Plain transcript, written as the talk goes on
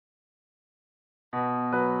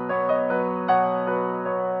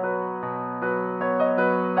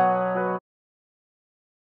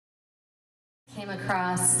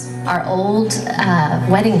across our old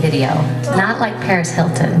wedding video, not like Paris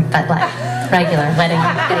Hilton, but like regular wedding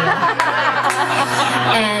video.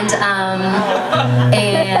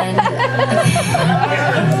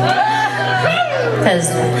 Because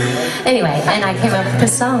anyway, and I came up with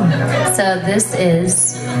this song. So this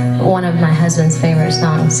is one of my husband's favorite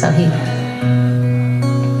songs. So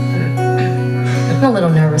I'm a little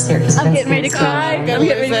nervous here because I'm getting ready to cry. I'm getting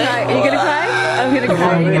ready to cry. Are you gonna cry? I'm gonna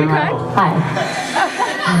cry. Are you gonna cry? Hi.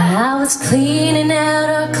 I was cleaning out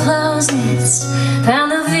our closets,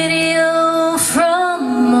 found the video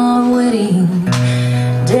from our wedding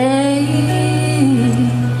day.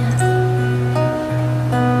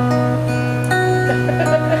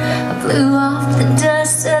 I blew off the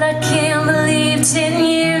dust that I can't believe 10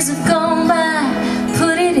 years have gone by.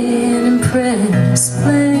 Put it in and press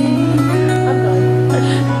play.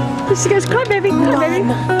 She goes, come on, baby. Come on, baby.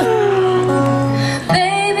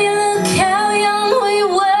 Baby, look how young we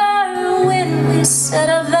were when we said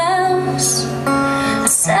our vows. I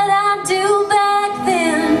said I'd do back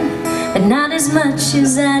then, but not as much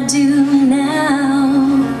as I do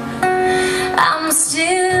now. I'm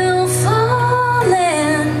still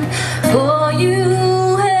falling for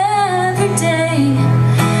you every day.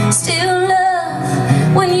 Still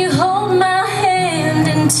love when you hold my hand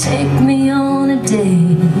and take me on a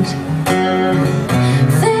date.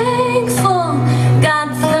 Thankful God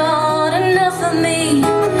thought enough of me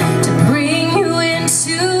to bring you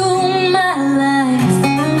into my life.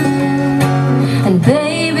 And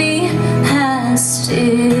baby, I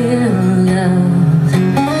still love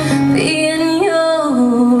being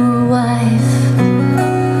your wife.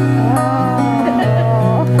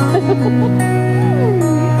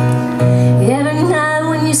 Every night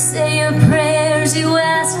when you say your prayers, you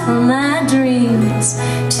ask for my dreams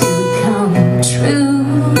to come true.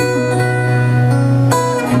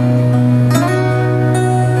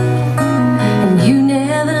 And you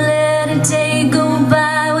never let a day go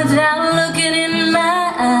by without looking in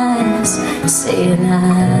my eyes, saying I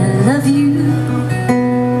love you.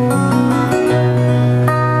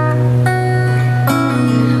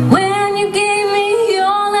 When you gave me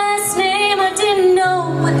your last name, I didn't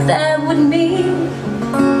know what that would mean.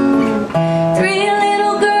 3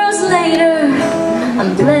 little girls later, I'm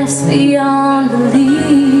blessed beyond belief.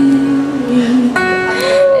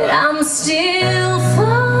 And I'm still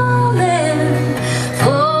falling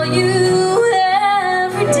for you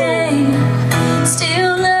every day.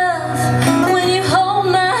 Still love when you hold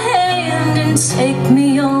my hand and take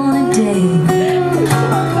me on a date.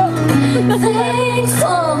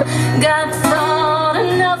 Thankful God thought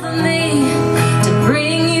enough of me to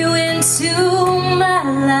bring you into my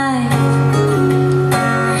life.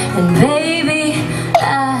 And baby,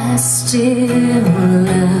 I still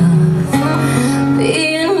love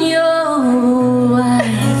being your wife.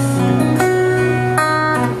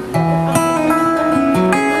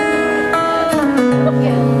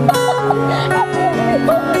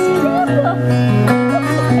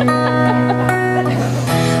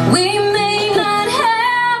 We may not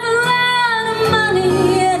have a lot of money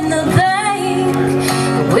in the bank,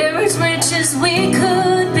 but we're as rich as we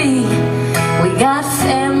could be. We got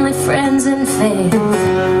family, friends, and faith.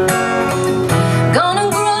 Gonna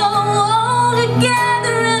grow old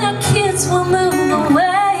together and our kids will move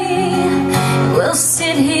away. We'll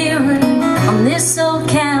sit here on this old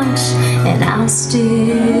couch and I'll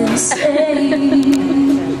still say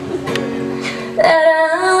that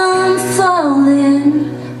I'm falling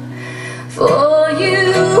for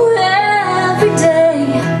you every day.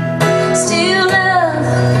 Still love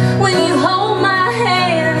when you hold my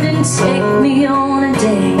hand and take me on a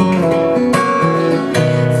date.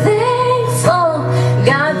 Thankful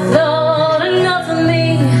God thought enough of me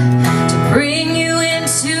to bring you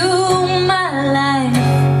into my life.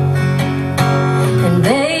 And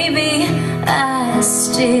baby, I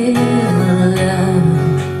still love.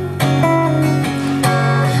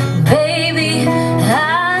 Baby,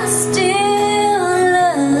 I still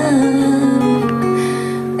love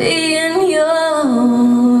being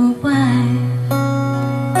your wife.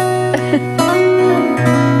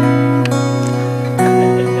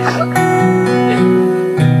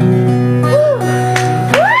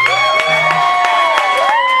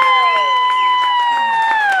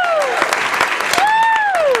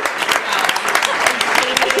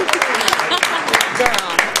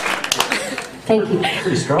 Thank you.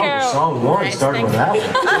 Pretty strong. Song one, starting with that one.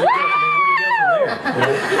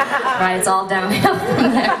 Right, it's all downhill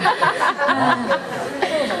from there.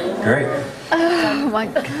 Great. Oh my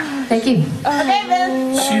God. Thank you. Okay,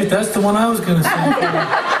 Vince. Shoot, that's the one I was gonna sing.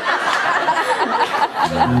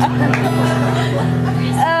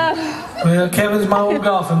 Well, Kevin's my old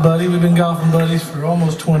golfing buddy. We've been golfing buddies for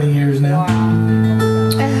almost 20 years now.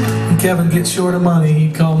 When Kevin gets short of money,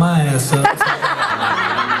 he'd call my ass up.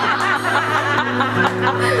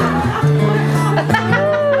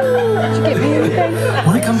 Did you get me anything?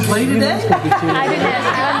 Want to come play today? I didn't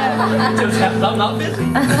ask. Just happens I'm not busy.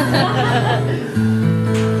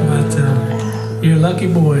 But you're a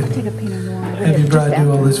lucky boy. Take a peanut noir. Have your bride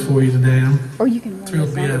do all this for you today. I'm Or you can thrilled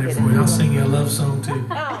to be out here for you. I'll sing you a love song too.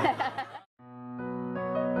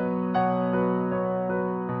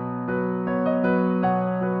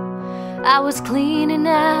 I was cleaning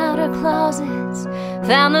out our closets,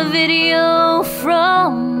 found the video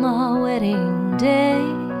from our wedding day.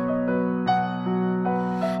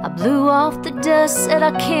 I blew off the dust, said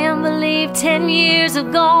I can't believe 10 years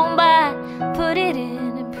have gone by, put it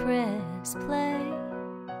in and press play.